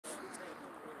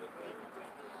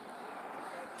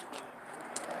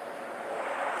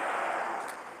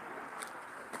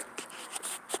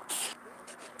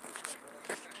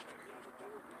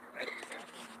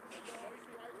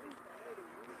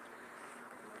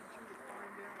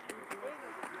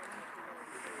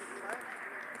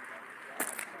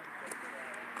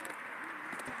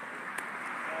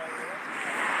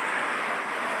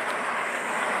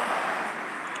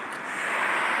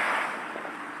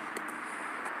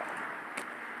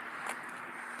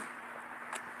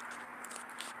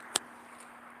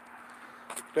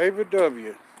David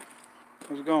W.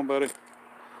 How's it going, buddy?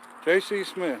 J.C.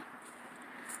 Smith.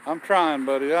 I'm trying,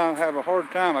 buddy. I have a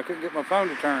hard time. I couldn't get my phone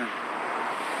to turn.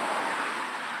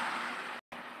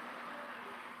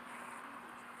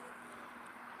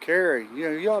 Cary.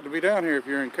 You ought to be down here if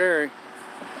you're in Cary.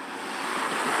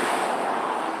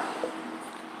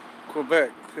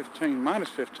 Quebec, 15, minus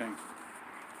 15.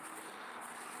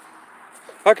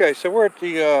 Okay, so we're at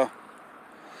the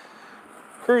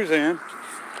cruise in.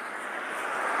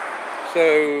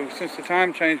 So since the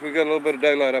time changed, we got a little bit of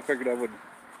daylight. I figured I would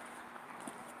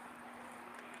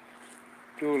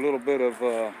do a little bit of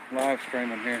live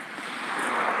streaming here.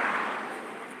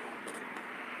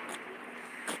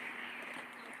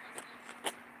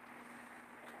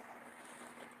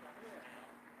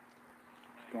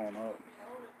 Going up.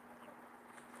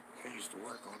 I used to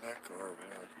work on that car when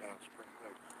I was down Spring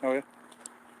Lake. Oh yeah?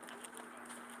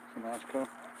 It's a nice car.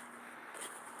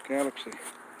 Galaxy.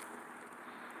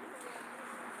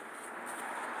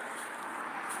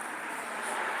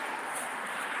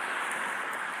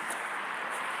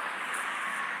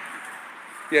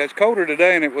 Yeah, it's colder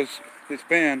today than it's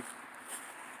been.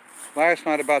 Last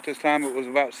night about this time it was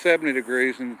about 70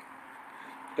 degrees and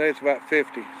today it's about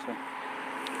 50. So.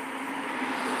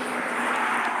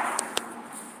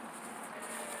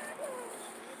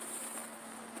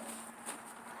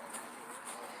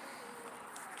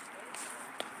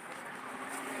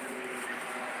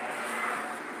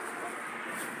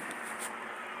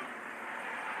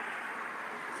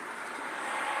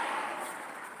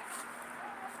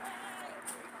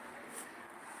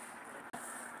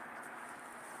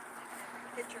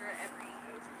 Picture every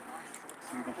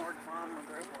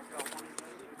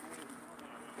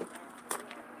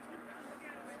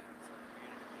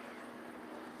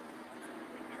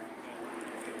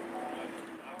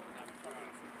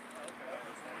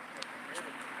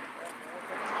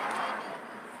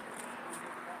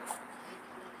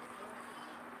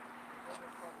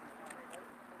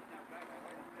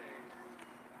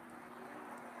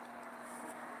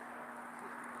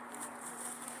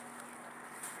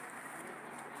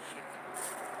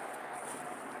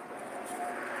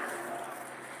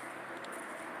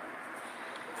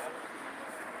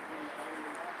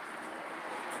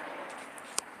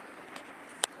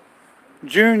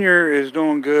Junior is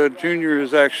doing good. Junior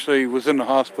was in the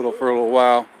hospital for a little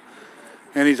while,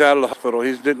 and he's out of the hospital.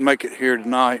 He didn't make it here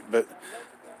tonight, but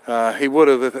he would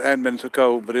have if it hadn't been so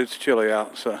cold. But it's chilly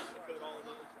out, so.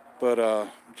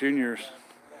 But Junior's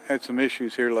had some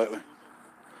issues here lately.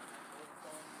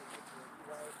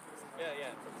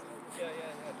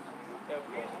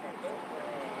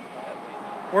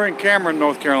 We're in Cameron,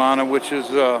 North Carolina, which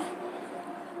is not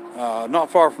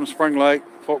far from Spring Lake,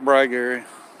 Fort Bragg area.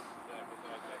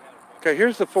 Okay,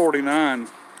 here's the 49.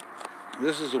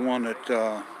 This is the one that,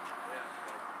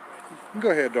 go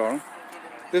ahead, darling.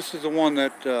 This is the one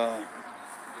that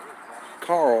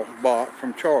Carl bought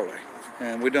from Charlie.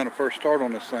 And we done a first start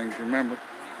on this thing, if you remember.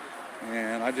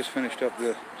 And I just finished up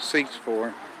the seats for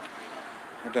him.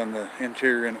 I've done the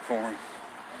interior in it for him.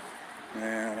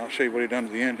 And I'll show you what he done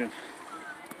to the engine.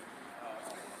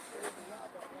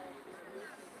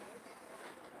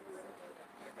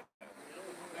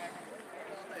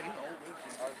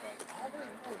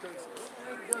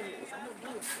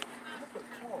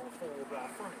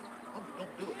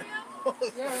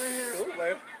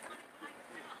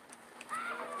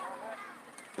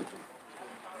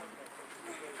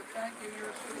 Thank you,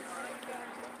 you're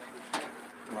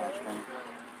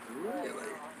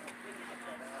really?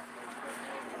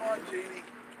 Come on, Jeannie.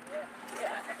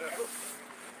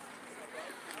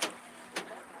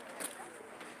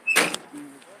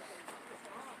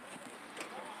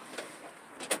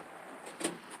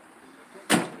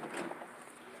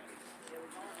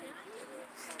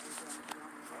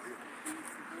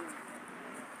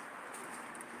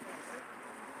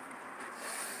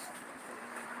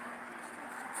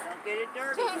 Don't get it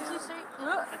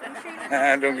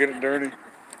dirty. Don't get it dirty.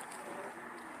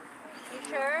 You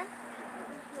sure? Alright,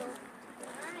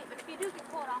 but if you do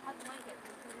get cold, I'll have to make it.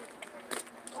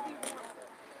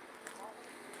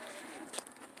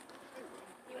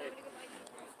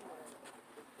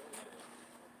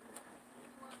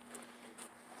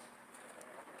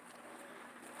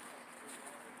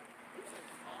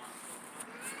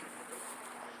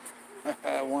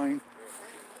 Wayne.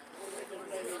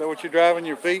 Is that what you're driving,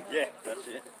 your feet? Yeah, that's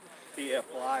it. PF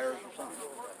Flyers or something.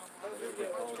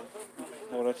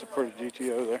 Oh, that's a pretty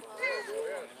GTO there.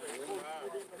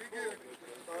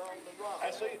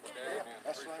 I see it.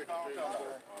 That's the same car.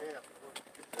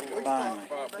 Finally.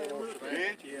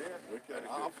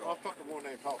 I'll talk to one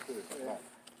named Talk to it.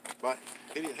 But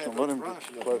he didn't have Don't no let him brush.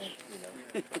 get close.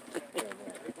 Get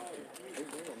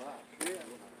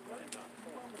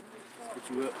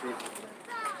you up here.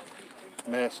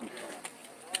 Messing.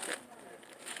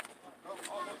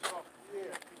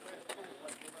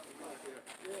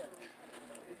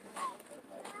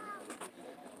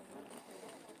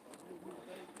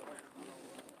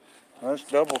 Well, that's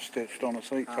double stitched on the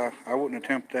seats. I wouldn't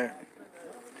attempt that.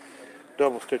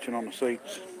 Double stitching on the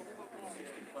seats.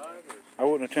 I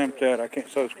wouldn't attempt that. I can't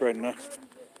sew straight enough.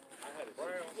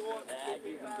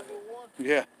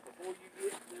 Yeah.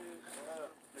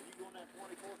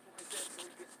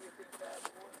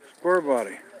 Square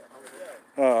body.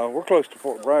 We're close to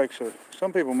Fort Bragg, so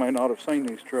some people may not have seen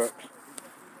these trucks.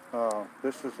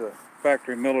 This is a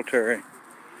factory military.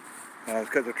 It's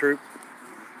got the troop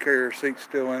carrier seats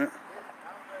still in it.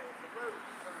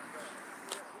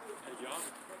 Hey, John,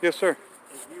 Yes, sir.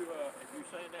 have you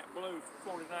seen that blue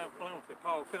 49 Plymouth that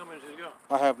Paul Cummins has got?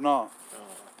 I have not.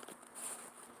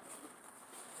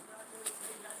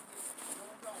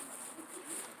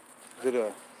 Is it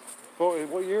a,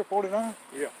 what year, 49?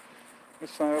 Yeah.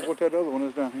 Let's find out what that other one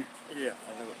is down here. Yeah,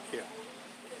 I know it, yeah.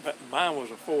 But mine was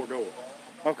a 4-door,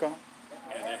 Okay.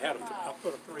 and it had I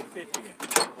put a 350 in.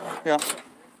 Yeah.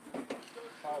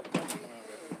 Paul Cummins.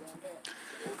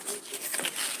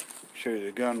 Show you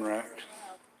the gun racks.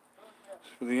 It's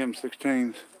for the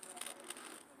M16s.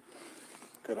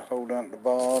 Got a hole down at the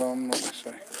bottom. Let me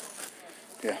see.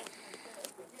 Yeah.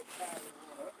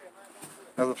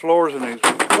 Now the floors in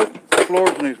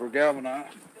these were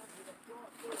galvanized.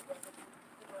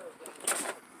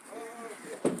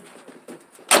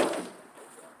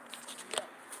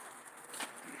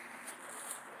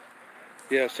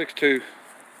 Yeah, 6.2.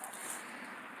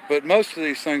 But most of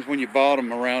these things, when you bought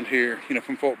them around here, you know,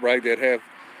 from Fort Bragg, they'd have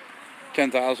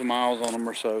 10,000 miles on them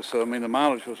or so. So, I mean, the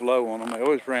mileage was low on them. They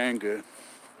always ran good.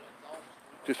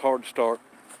 Just hard to start.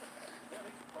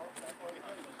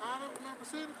 I don't remember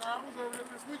seeing it. I was over there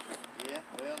this weekend. Yeah,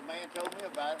 well, the man told me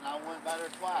about it, and I went by there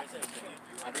twice.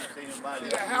 I didn't see nobody.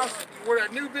 See that house where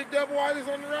that new big double wide is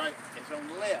on the right? It's on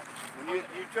the left. When you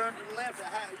turn to the left,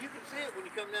 you can see it when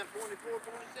you come down 24,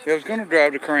 27. Yeah, I was going to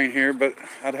drive the crane here, but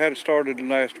I'd had it started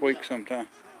last week sometime.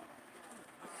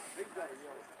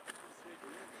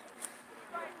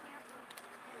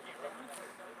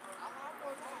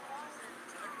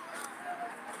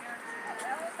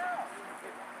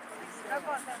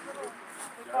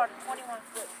 We bought a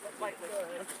 21-foot lightweight.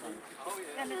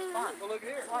 And it's fun. Well, look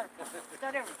here. It's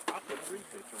not ever.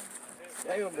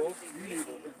 Damn, Wolf, you need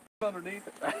it underneath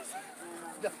it.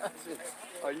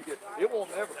 Oh, you get, it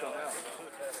won't ever come out.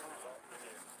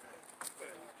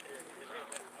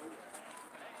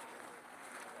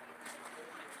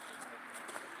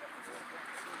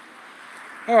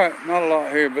 All right, not a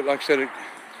lot here, but like I said, it's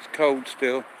cold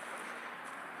still.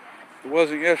 It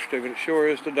wasn't yesterday, but it sure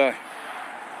is today.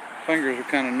 Fingers are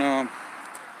kind of numb.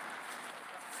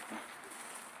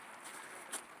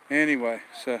 Anyway,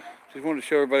 so just wanted to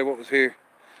show everybody what was here.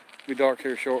 It'll be dark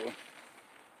here shortly.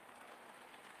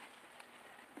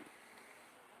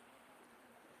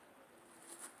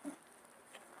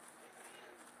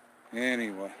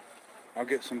 Anyway, I'll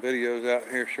get some videos out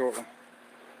here shortly.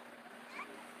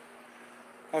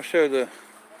 I'll show the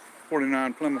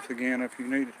 49 Plymouth again if you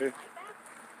need it to. Don't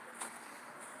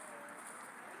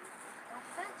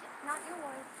touch it. Not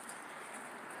yours.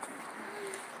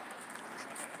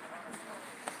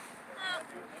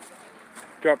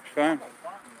 Dropped your phone.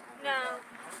 No.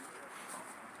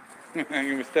 You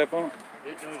gonna step on it?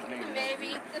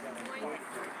 Maybe.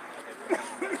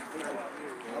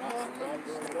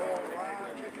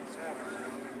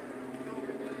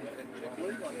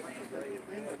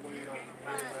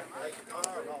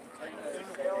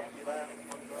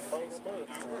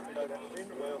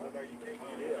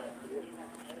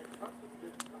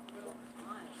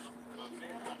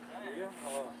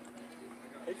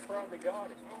 He's probably got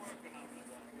it.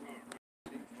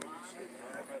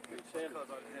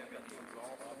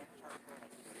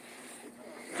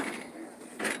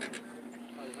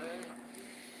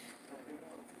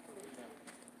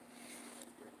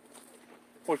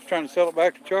 What, you trying to sell it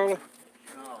back to Charlie?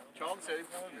 No, Charlie said he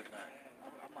wanted it back.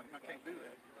 I'm like, I can't do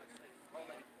that. I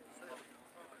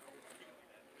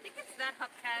think it's that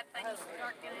hubcap thing that's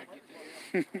dark in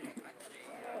it.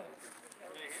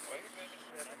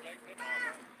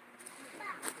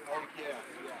 Oh, yeah.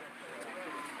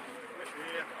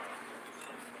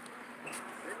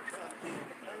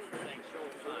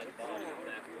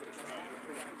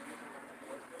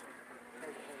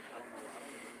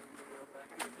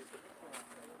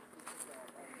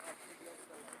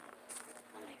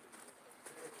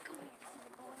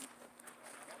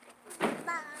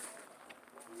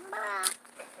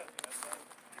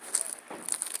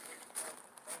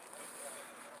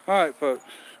 Alright, folks.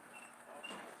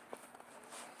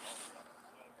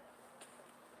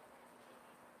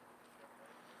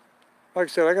 Like I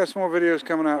said, I got some more videos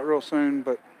coming out real soon,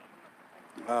 but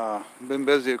been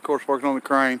busy, of course, working on the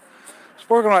crane. I was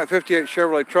working on that 58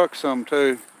 Chevrolet truck some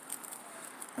too.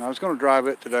 And I was going to drive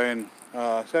it today, and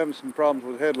I was having some problems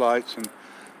with headlights, and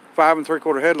 5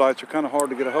 3/4 headlights are kind of hard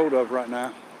to get a hold of right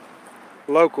now.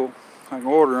 Local, I can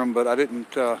order them, but I couldn't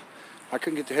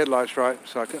get the headlights right,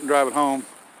 so I couldn't drive it home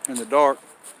in the dark.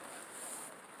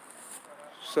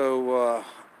 So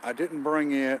I didn't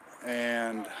bring it,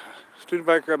 and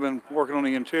Studebaker, I've been working on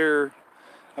the interior.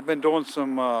 I've been doing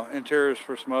some interiors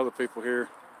for some other people here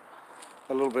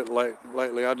a little bit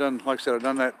lately. Like I said, I've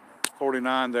done that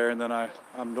 49 there, and then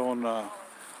I'm doing a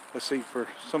seat for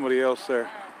somebody else there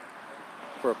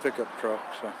for a pickup truck.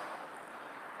 So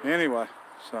anyway,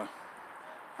 so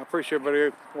I appreciate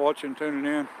everybody watching, tuning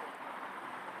in,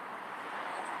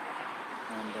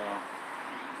 and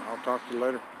I'll talk to you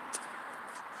later.